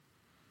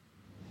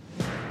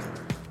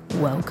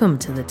Welcome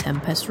to the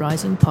Tempest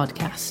Rising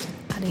podcast,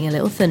 adding a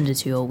little thunder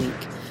to your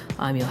week.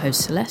 I'm your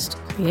host Celeste,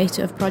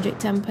 creator of Project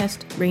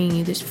Tempest, bringing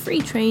you this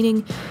free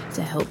training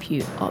to help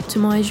you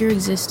optimize your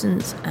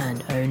existence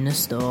and own the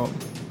storm.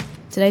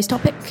 Today's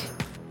topic,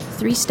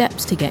 3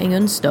 steps to getting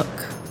unstuck.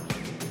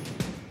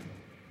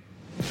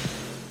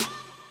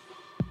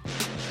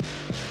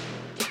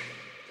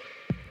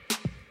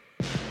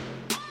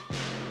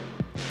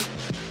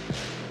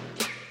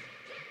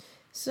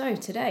 So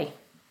today,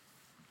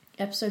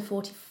 episode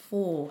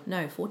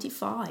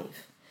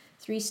 45,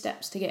 3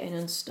 steps to getting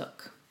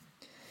unstuck.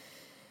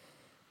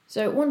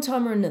 So at one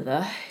time or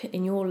another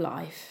in your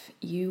life,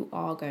 you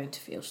are going to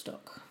feel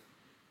stuck.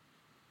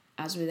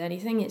 As with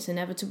anything, it's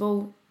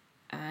inevitable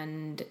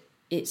and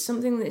it's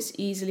something that's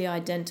easily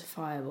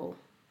identifiable.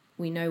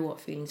 We know what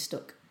feeling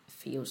stuck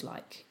feels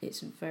like. It's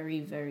very,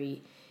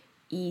 very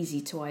easy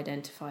to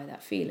identify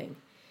that feeling,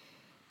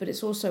 but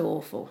it's also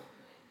awful.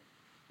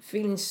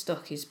 Feeling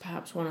stuck is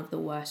perhaps one of the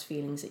worst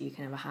feelings that you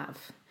can ever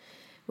have.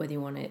 Whether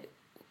you want to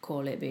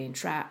call it being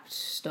trapped,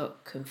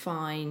 stuck,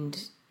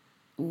 confined,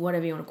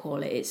 whatever you want to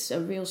call it, it's a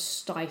real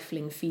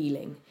stifling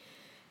feeling.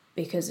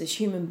 Because as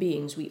human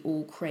beings, we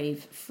all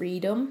crave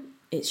freedom.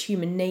 It's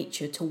human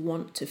nature to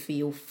want to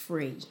feel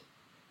free.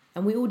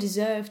 And we all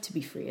deserve to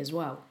be free as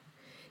well.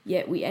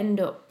 Yet we end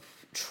up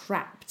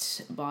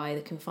trapped by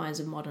the confines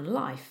of modern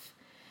life.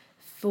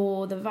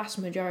 For the vast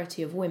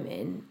majority of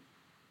women,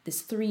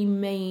 there's 3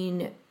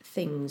 main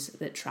things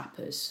that trap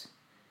us.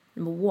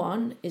 Number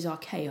 1 is our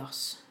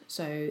chaos.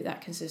 So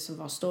that consists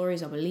of our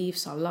stories, our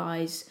beliefs, our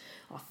lies,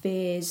 our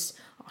fears,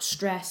 our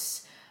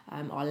stress,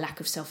 our lack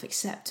of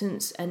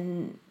self-acceptance,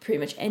 and pretty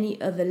much any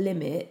other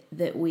limit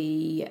that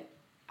we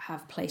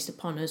have placed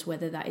upon us,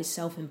 whether that is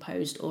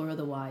self-imposed or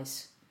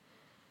otherwise.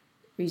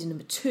 Reason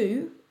number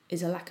 2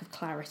 is a lack of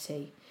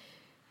clarity.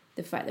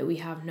 The fact that we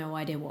have no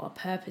idea what our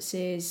purpose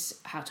is,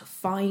 how to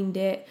find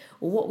it,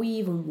 or what we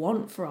even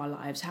want for our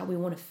lives, how we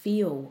want to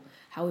feel,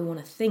 how we want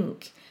to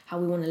think, how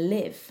we want to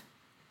live.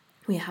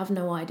 We have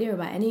no idea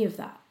about any of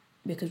that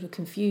because we're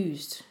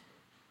confused.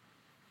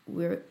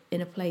 We're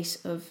in a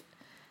place of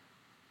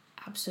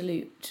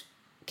absolute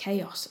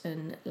chaos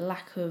and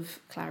lack of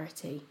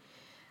clarity.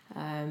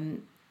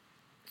 And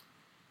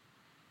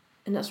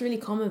that's really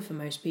common for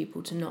most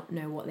people to not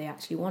know what they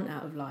actually want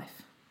out of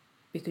life,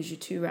 because you're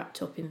too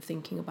wrapped up in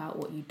thinking about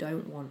what you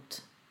don't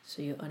want,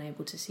 so you're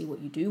unable to see what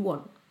you do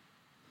want.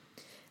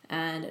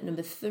 And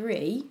number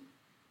 3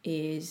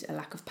 is a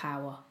lack of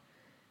power.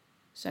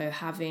 So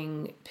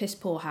having piss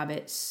poor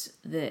habits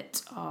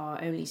that are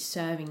only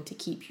serving to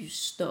keep you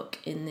stuck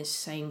in this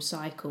same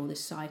cycle,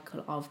 this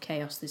cycle of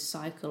chaos, this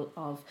cycle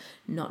of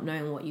not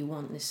knowing what you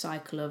want, this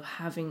cycle of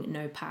having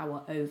no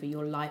power over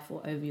your life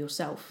or over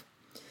yourself.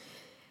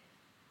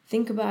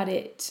 Think about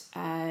it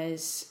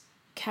as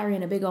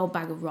carrying a big old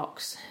bag of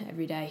rocks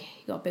every day.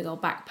 You got a big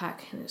old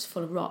backpack and it's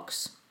full of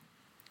rocks.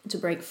 To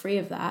break free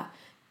of that,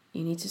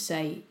 you need to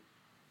say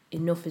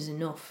enough is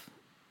enough,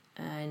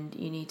 and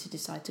you need to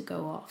decide to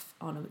go off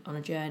on a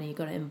journey. You've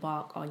got to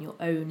embark on your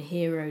own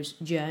hero's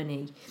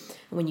journey.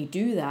 And when you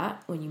do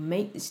that, when you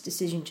make this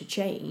decision to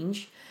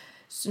change,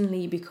 suddenly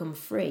you become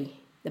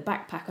free. The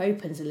backpack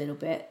opens a little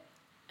bit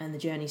and the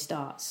journey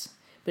starts.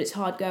 But it's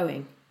hard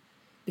going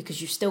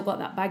because you've still got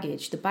that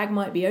baggage. The bag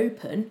might be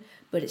open,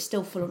 but it's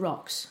still full of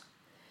rocks.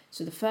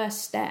 So the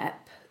first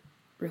step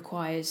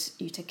requires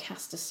you to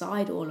cast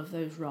aside all of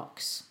those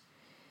rocks.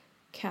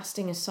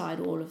 Casting aside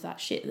all of that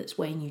shit that's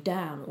weighing you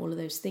down, all of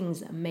those things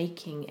that are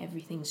making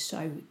everything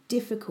so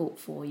difficult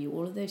for you,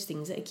 all of those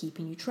things that are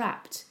keeping you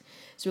trapped.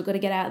 So we've got to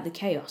get out of the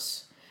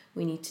chaos.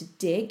 We need to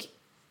dig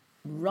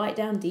right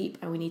down deep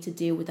and we need to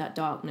deal with that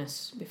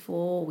darkness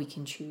before we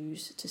can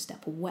choose to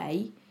step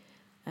away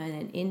and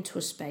then into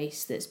a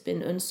space that's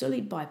been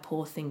unsullied by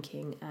poor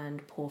thinking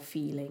and poor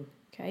feeling,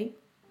 okay?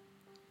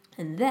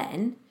 And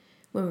then,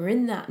 when we're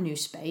in that new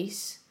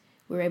space,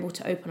 we're able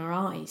to open our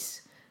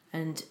eyes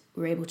and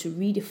we're able to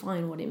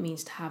redefine what it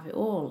means to have it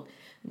all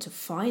and to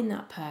find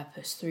that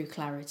purpose through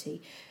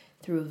clarity,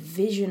 through a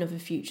vision of a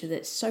future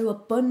that's so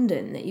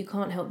abundant that you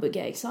can't help but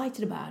get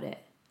excited about it.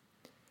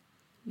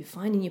 You're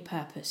finding your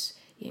purpose,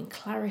 you're in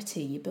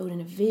clarity, you're building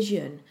a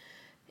vision,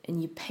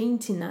 and you're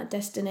painting that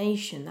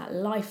destination, that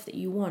life that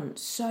you want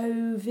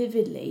so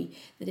vividly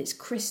that it's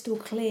crystal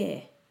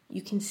clear.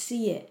 You can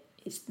see it.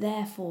 It's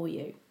there for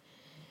you.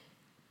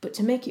 But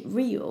to make it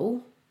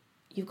real,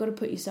 you've got to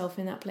put yourself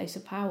in that place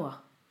of power.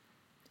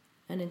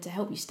 And then to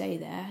help you stay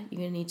there,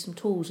 you're going to need some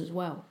tools as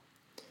well.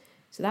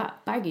 So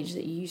that baggage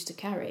that you used to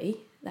carry,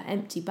 that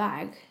empty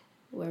bag,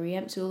 where we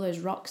empty all those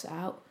rocks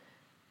out,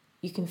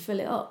 you can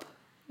fill it up.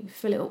 You can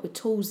fill it up with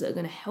tools that are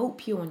going to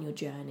help you on your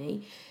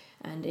journey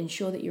and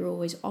ensure that you're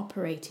always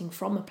operating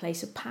from a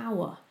place of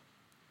power.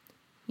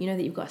 You know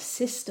that you've got a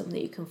system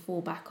that you can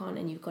fall back on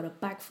and you've got a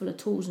bag full of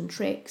tools and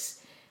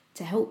tricks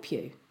to help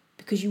you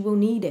because you will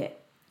need it.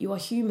 You are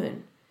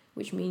human,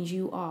 which means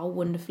you are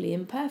wonderfully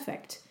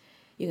imperfect.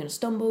 You're going to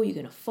stumble, you're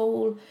going to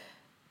fall,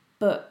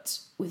 But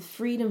with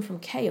freedom from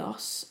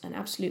chaos and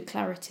absolute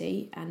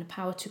clarity and the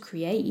power to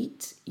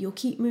create, you'll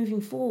keep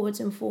moving forwards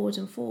and forwards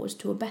and forwards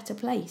to a better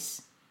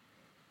place.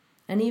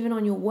 And even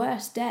on your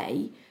worst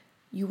day,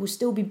 you will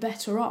still be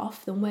better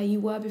off than where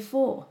you were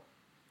before.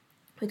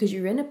 Because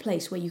you're in a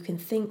place where you can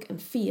think and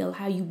feel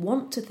how you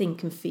want to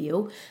think and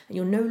feel, and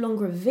you're no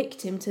longer a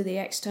victim to the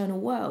external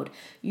world.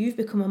 You've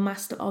become a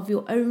master of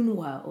your own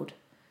world.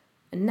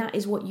 And that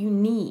is what you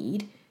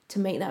need to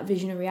make that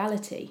vision a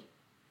reality.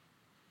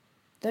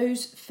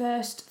 Those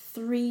first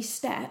 3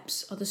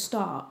 steps are the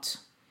start.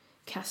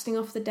 Casting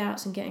off the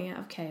doubts and getting out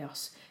of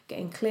chaos.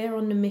 Getting clear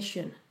on the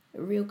mission.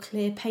 A real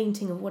clear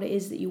painting of what it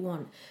is that you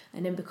want.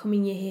 And then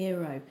becoming your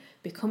hero.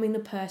 Becoming the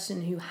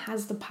person who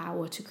has the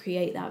power to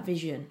create that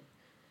vision.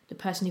 The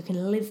person who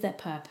can live their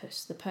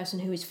purpose. The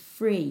person who is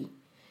free.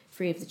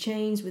 Free of the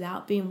chains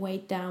without being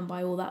weighed down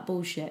by all that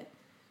bullshit.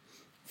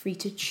 Free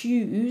to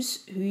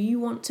choose who you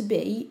want to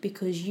be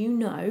because you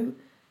know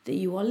that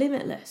you are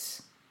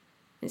limitless.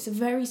 It's a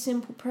very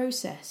simple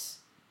process,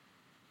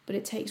 but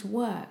it takes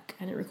work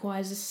and it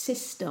requires a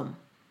system.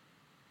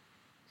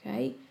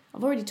 Okay?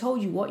 I've already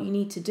told you what you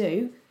need to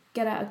do.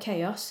 Get out of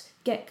chaos,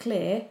 get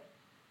clear,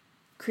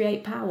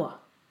 create power.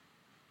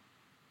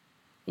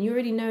 And you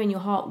already know in your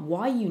heart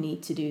why you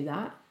need to do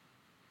that,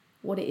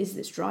 what it is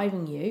that's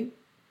driving you,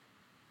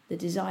 the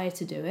desire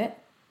to do it.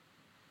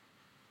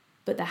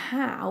 But the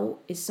how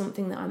is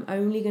something that I'm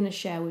only going to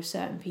share with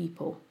certain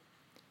people.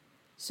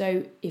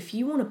 So if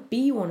you want to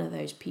be one of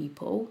those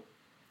people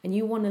and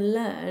you want to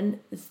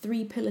learn the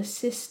 3-pillar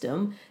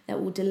system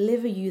that will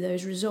deliver you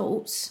those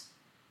results,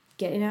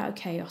 getting out of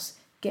chaos,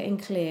 getting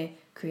clear,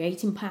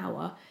 creating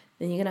power,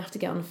 then you're going to have to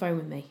get on the phone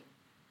with me.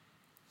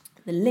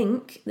 The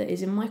link that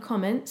is in my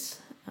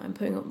comments, I'm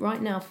putting up right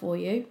now for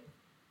you,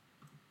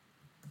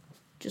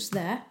 just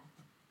there,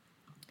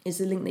 is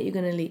the link that you're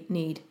going to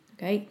need,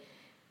 okay?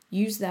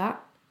 Use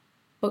that,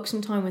 book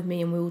some time with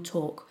me and we will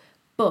talk.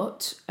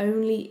 But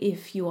only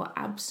if you are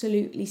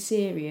absolutely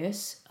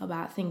serious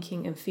about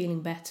thinking and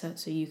feeling better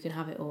so you can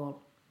have it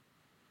all.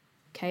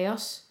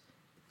 Chaos,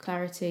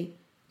 clarity,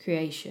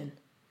 creation.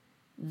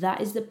 That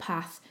is the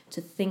path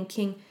to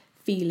thinking,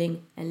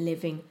 feeling and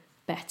living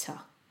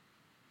better.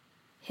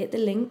 Hit the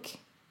link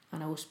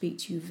and I will speak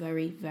to you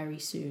very, very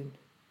soon.